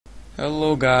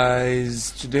Hello guys,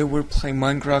 today we're playing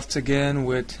Minecraft again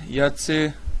with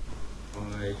Yahtzee.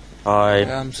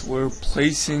 Hi. So we're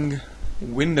placing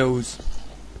windows,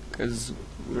 because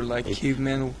we're like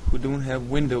cavemen who don't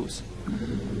have windows.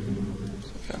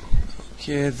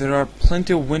 Okay, there are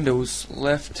plenty of windows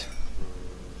left.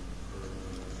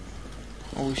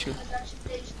 Oh shit.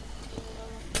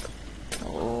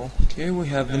 Oh, okay, we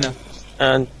have enough.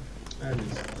 And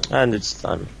it's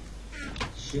done.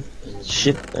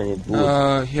 Shit, I need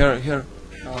wood. Here,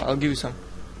 I'll give you some.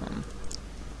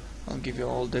 I'll give you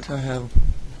all that I have.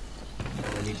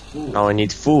 Now I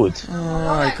need food.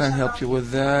 I can't help you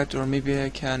with that, or maybe I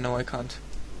can. No, I can't.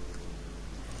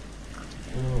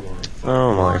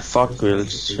 Oh my fuck, we'll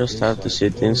just have to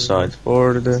sit inside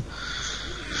for the...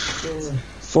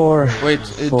 Wait,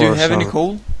 do you have any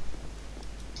coal?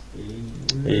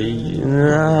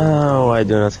 No, I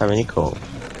do not have any coal.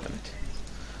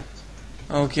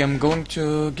 Okay, I'm going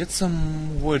to get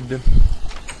some wood.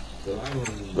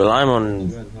 Well, I'm on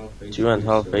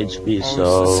 2.5 HP,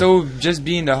 so... So just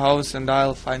be in the house and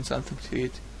I'll find something to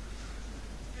eat.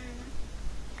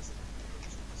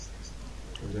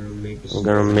 I'm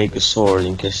gonna make a sword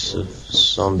in case of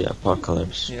zombie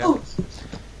apocalypse. Yeah,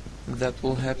 that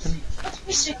will happen.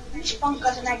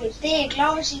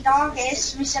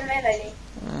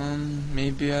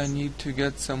 Maybe I need to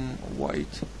get some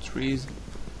white trees.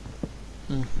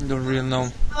 Don't really know.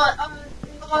 I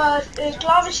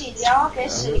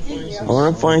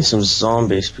wanna find some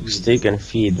zombies because they can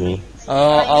feed me.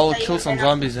 I'll kill some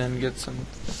zombies and get some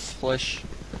flesh.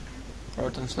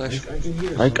 Rotten flesh.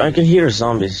 I can hear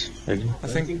zombies. I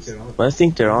think. But I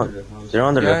think they're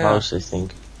under the house, I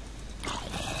think.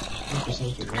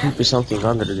 There could be something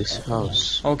under this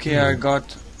house. Okay, I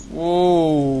got...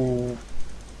 Whoa!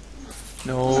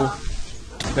 No.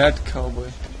 Bad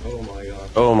cowboy.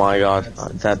 Oh my god.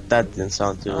 That didn't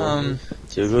sound too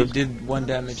good. It did 1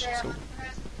 damage, so...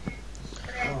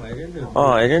 Oh,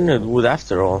 I didn't need wood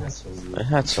after all. I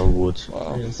had some wood.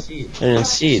 Wow. I didn't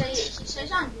see it.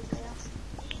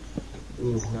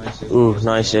 Ooh,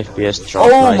 nice FPS drop.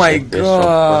 Oh nice my FPS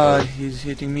god! drop. He's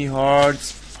hitting me hard.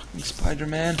 It's fucking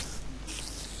Spider-Man.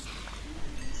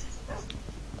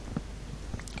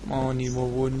 Come on, need more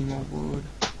wood, need more wood.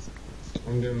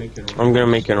 I'm gonna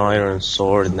make an iron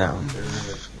sword now.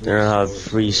 Then I have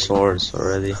 3 swords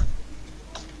already.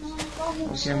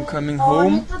 Okay, I'm coming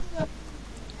home.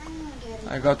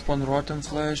 I got 1 rotten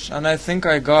flesh, and I think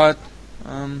I got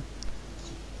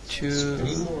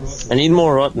 2. I need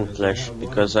more rotten flesh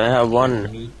because I have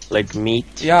 1 like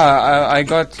meat. Yeah, I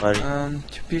got 2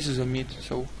 pieces of meat,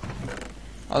 so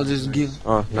I'll just give.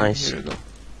 Oh, nice. Here you go.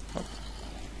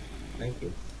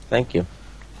 Thank you.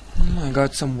 I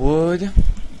got some wood.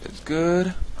 That's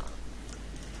good.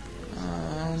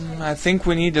 I think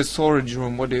we need a storage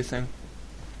room. What do you think?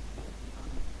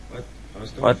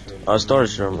 What? Our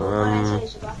storage room?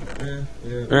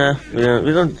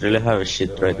 We don't really have a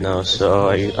shit right now, so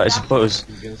I suppose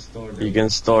you can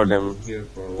store them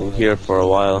in here for a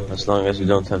while, as long as you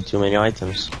don't have too many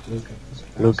items.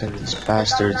 Look at these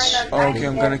bastards. Okay,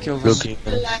 I'm gonna kill them. Looking.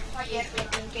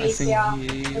 I think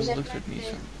he looked at me.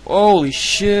 Holy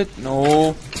shit,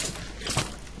 no.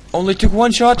 Only took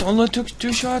 1 shot, only took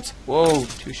 2 shots. Whoa,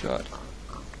 2 shot.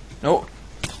 No.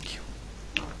 Fuck you.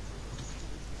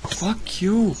 Fuck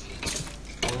you.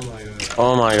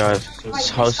 Oh my god, this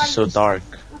house is so dark.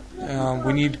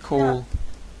 We need coal.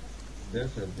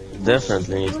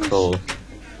 Definitely need coal.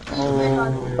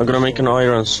 Oh. I'm gonna make an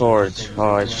iron sword.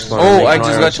 Oh, I just want to Oh, make I an just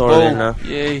iron got sword coal. now.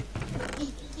 Yay.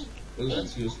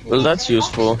 Well, that's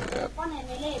useful. Okay.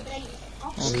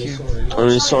 I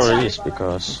mean, sword it is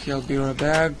because... Okay, I'll be right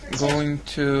back.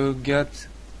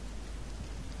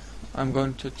 I'm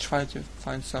going to try to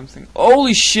find something.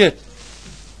 Holy shit!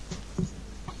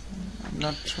 I'm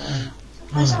not trying.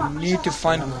 I need to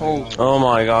find coal. Oh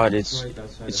my god, it's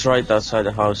right outside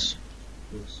the house.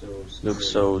 Looks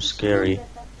so scary.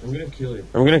 I'm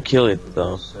gonna kill it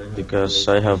though, because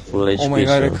I have full HP. Oh my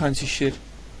god, I so. can't see shit.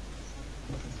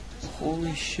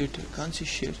 Holy shit, I can't see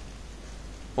shit.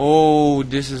 Oh,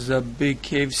 this is a big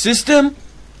cave system?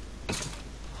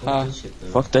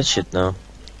 Fuck that shit now.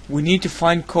 We need to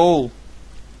find coal.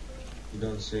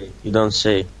 You don't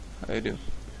say. I do.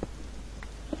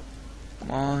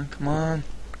 Come on, come on.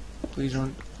 Please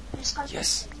don't.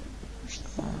 Yes.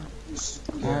 Come on.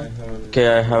 Come on. Okay,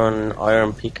 I have an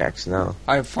iron pickaxe now.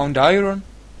 I found iron.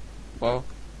 Wow.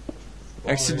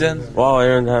 Accident. Wow, I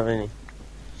don't have any.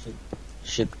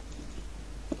 Shit.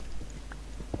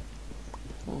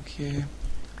 Okay.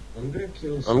 I'm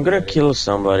gonna kill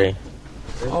somebody.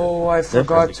 Oh, I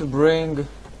forgot to bring.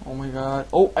 Oh my god.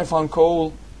 Oh, I found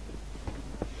coal.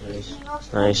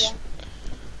 Nice.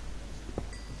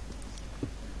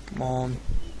 Come on.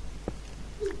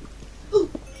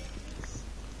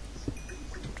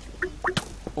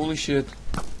 Holy shit.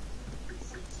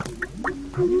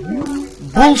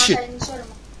 Bullshit!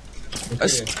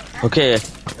 Okay, I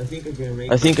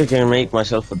think I can make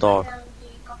myself a dog.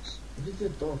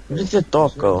 Where did the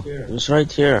dog go? It was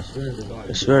right here.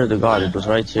 I swear to God, it was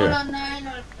right here.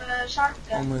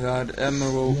 Oh my god,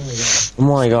 Emerald. Oh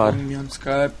my God. Join me on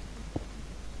Skype.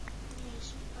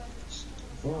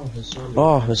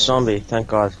 Oh, a zombie, thank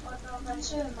God.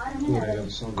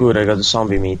 Good, I got the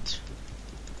zombie meat.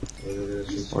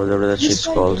 Whatever that shit's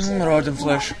called. Rotten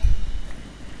flesh.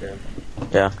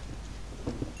 Yeah.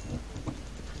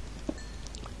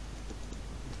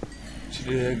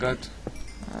 Today I got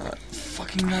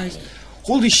fucking nice.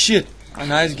 Holy shit! A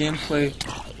nice gameplay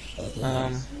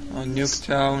on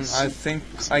Nuketown. I think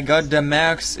I got the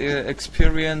max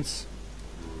experience.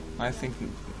 I think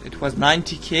it was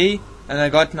 90k, and I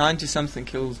got 90 something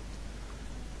kills.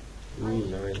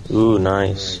 Ooh,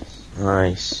 nice.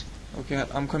 Nice. Okay,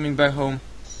 I'm coming back home.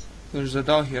 There's a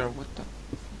dog here. What the?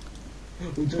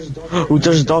 Ooh,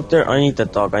 there's a dog there. I need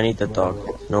that dog. I need that dog.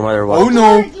 No matter what. Oh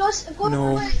no!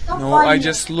 No, no! I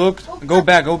just looked. Go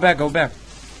back! Go back! Go back!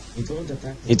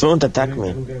 It won't attack me.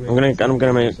 I'm gonna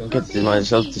get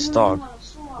myself this dog.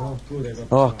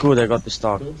 Oh, good, I got this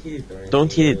dog.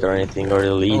 Don't hit it or anything, or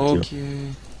it'll eat you.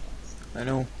 Okay. I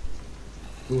know.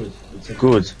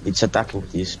 Good, it's attacking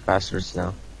these bastards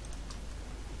now.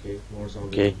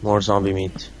 Okay, more zombie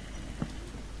meat.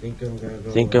 Think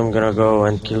I'm gonna go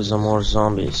and kill some more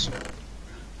zombies.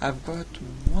 I've got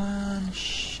one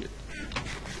shit.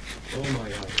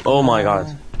 Oh my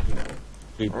God.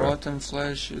 Creeper. Rotten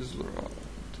flesh is rotten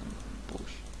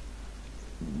bullshit.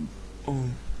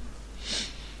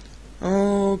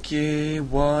 Oh. Okay,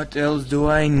 what else do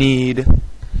I need?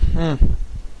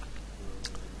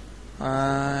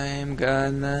 I'm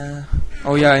gonna.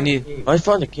 Oh yeah, I need. I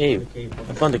found a cave.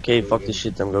 I found a cave. Fuck this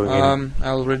shit. I'm going in. I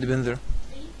already been there.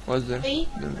 Was there? Been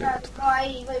there.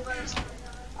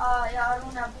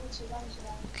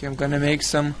 Okay, I'm gonna make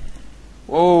some.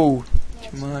 Whoa,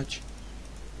 too much.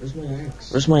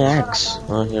 Where's my axe?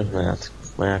 Oh, here's my axe.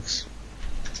 My axe.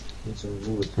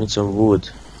 Need some wood.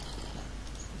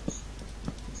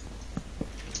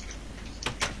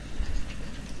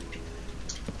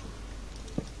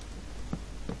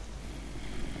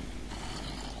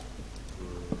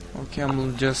 Okay,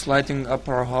 I'm just lighting up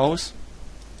our house.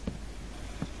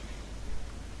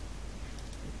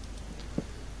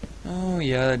 Oh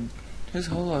yeah, this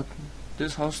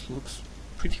house looks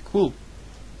pretty cool.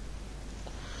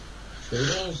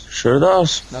 Sure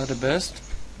does. Not the best,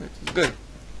 but it's good.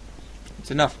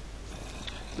 It's enough,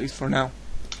 at least for now.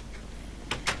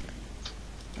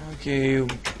 Okay,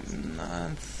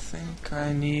 I think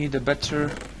I need a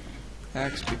better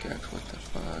axe, pickaxe. What the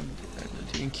fuck?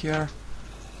 I didn't care.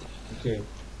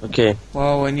 Okay.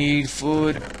 Wow, I need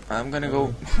food. I'm gonna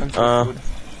go hunt for food.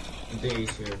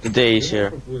 The day is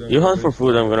here. You hunt for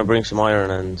food, I'm gonna bring some iron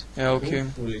and Yeah, okay.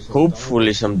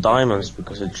 hopefully some diamonds,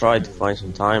 because I tried to find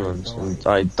some diamonds and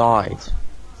I died.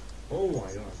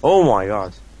 Oh my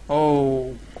God.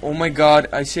 Oh my god,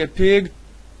 I see a pig.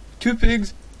 2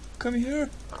 pigs. Come here,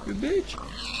 you bitch.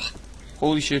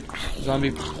 Holy shit,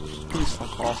 zombie. Please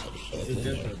fuck off.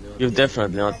 You've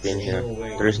definitely not been here.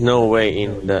 There is no way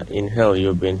in hell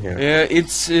you've been here. Yeah,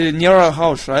 it's near our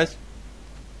house, right?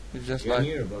 It's just like...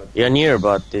 Yeah, near,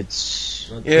 but it's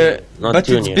Yeah, not but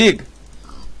too it's near. big.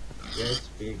 Yeah,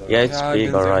 it's Yeah, I've big,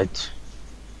 been there. alright.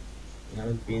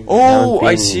 Oh, haven't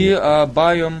I been- see a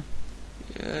biome.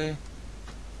 Yeah.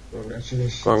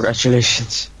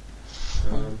 Congratulations.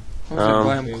 What's that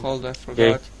biome called? I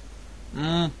forgot.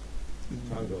 Yeah,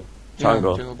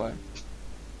 Jungle. jungle biome.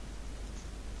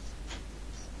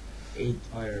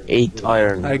 8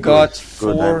 iron. I got Good,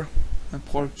 4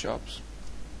 pork chops.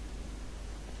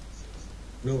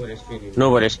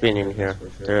 Nobody's been in here.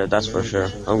 There, that's for sure.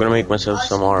 I'm gonna make myself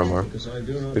some armor.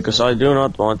 Because I do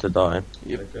not want to die.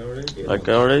 Like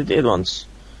I already did once.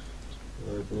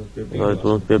 But it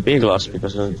won't be a big loss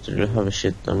because I don't really have a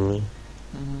shit on me.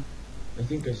 I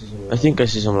think I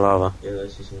see some lava.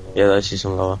 Yeah, I see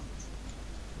some lava.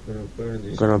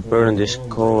 I'm gonna burn this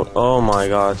coal. Oh my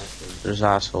God. There's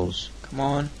assholes. Come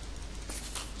on.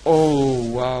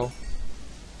 Oh, wow.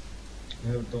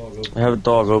 I have a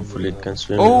dog, hopefully it can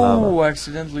swim in lava. Oh, I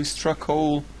accidentally struck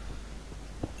coal.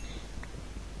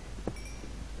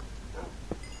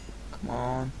 Come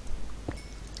on.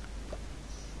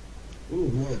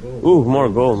 Ooh, more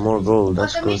gold,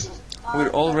 that's good.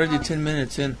 We're already 10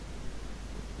 minutes in.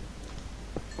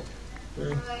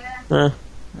 Eh,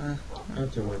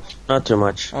 Not too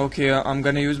much. Okay, I'm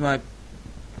gonna use my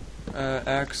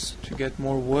axe to get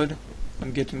more wood.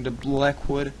 I'm getting the black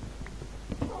wood.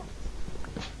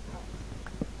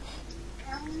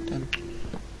 Then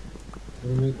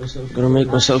Gonna make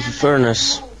myself a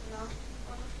furnace.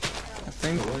 I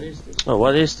think Oh,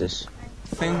 what is this?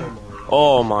 thing.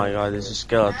 Oh my god, this is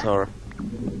Skeletor.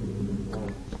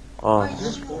 Oh.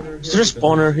 Is there a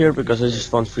spawner here? Because I just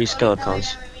found 3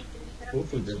 skeletons.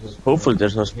 Hopefully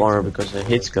there's no spawner because I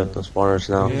hate skeleton spawners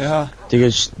now. Yeah. They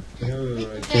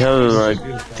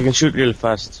can shoot really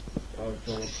fast.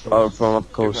 From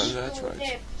up close. That's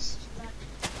right.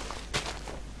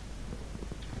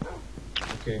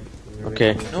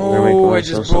 Okay. No, I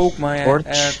just broke my torch.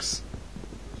 axe.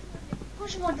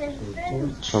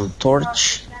 Some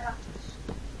torch.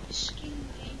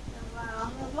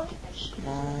 Come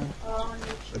on.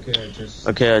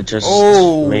 Okay, I just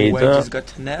Oh, made I a just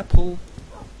got an apple.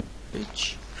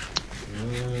 Bitch.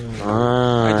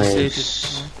 I just ate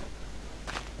nice. it.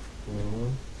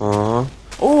 Uh-huh.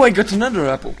 Oh, I got another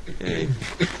apple. Yay.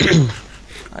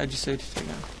 I just ate it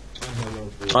again.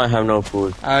 I have no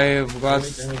food. I've got.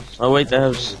 Oh wait,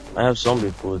 I have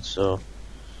zombie food, so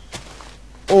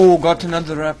Oh, got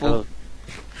another apple.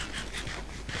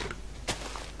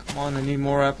 Come on, I need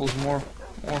more apples. More.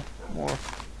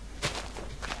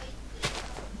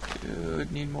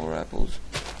 Dude, need more apples.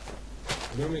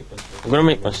 I'm gonna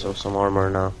make myself some armor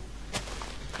now.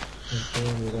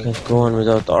 Can't go on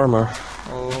without armor.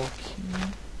 Okay.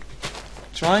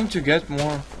 Trying to get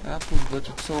more apples, but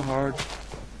it's so hard.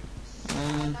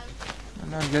 I'm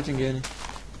not getting any.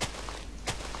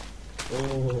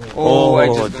 Oh, I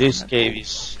just got this an cave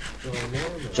is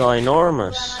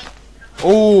ginormous.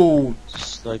 Oh,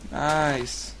 It's like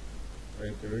nice.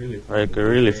 a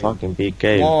really fucking big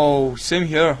cave. Whoa, same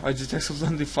here. I just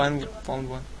accidentally found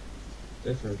one.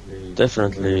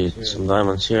 Definitely some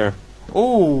diamonds here.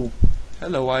 Oh,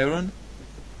 hello, iron.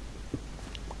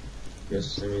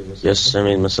 Yes, I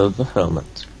made myself a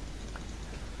helmet.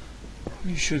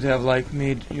 You should have like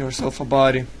made yourself a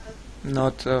body,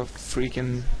 not a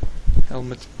freaking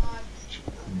helmet.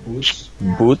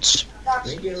 Boots.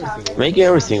 Make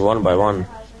everything one by one.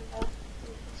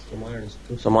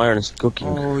 Some iron is cooking.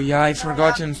 Oh yeah, I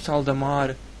forgot to install the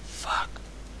mod. Fuck.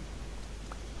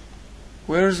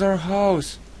 Where's our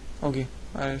house? Okay,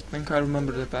 I think I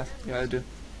remember the path. Yeah, I do.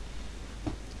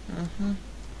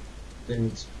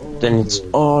 Then it's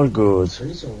all good.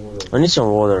 I need some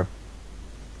water.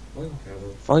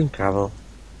 Fine gravel.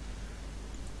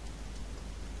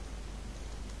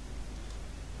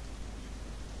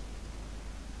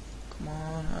 Come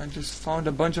on, I just found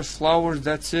a bunch of flowers,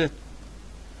 that's it.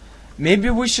 Maybe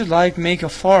we should like make a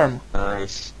farm.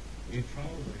 Nice.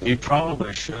 You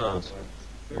probably should.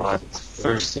 But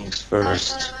first things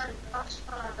first.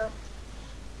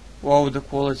 Wow, the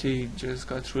quality just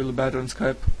got really bad on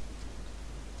Skype.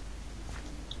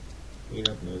 Oh, You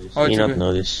it's not okay.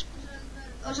 know this.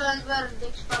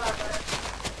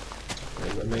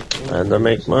 And I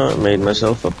made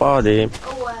myself a body.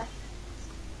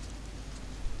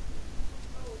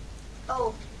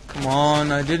 Come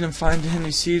on, I didn't find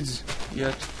any seeds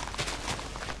yet.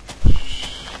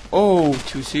 Oh,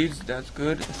 2 seeds, that's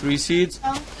good. 3 seeds.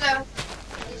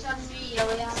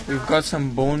 We've got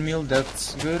some bone meal,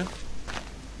 that's good.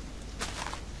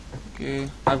 Okay,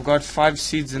 I've got 5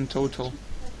 seeds in total.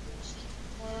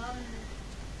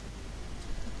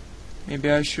 Maybe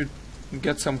I should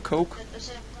get some coke.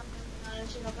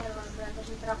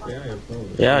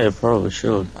 Yeah, you probably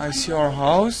should. I see our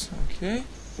house, okay.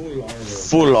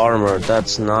 Full armor,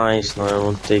 that's nice. Now I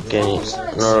won't take a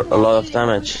lot of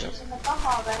damage.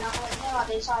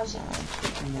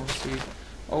 More seed.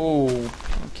 Oh,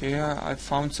 okay, I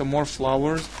found some more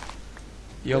flowers.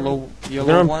 Yellow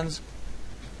Gonna- ones.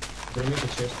 I'm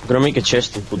gonna make a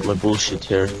chest and put my bullshit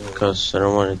here, because I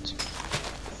don't want it.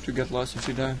 To get lost if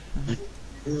you die.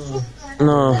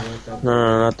 No,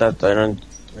 not that. I don't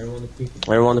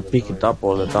want to pick it up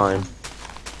all the time.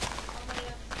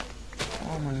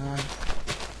 Oh my god.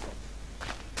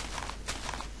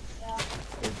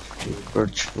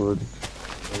 Birch wood.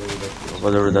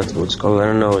 Whatever that wood's called, I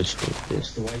don't know which wood it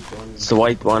is. It's the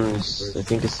white one, I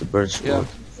think it's the birch Yeah. wood.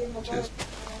 Just. I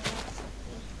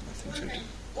think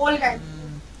so.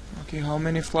 Okay, how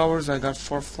many flowers? I got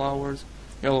 4 flowers.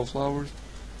 Yellow flowers.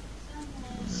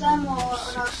 6.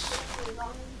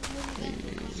 8.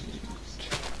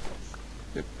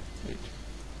 Yep, 8.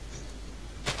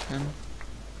 10.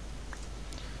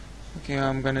 Okay,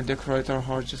 I'm gonna decorate our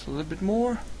house just a little bit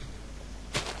more.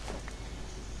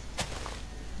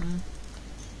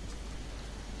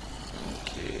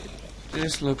 Okay,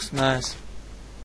 this looks nice.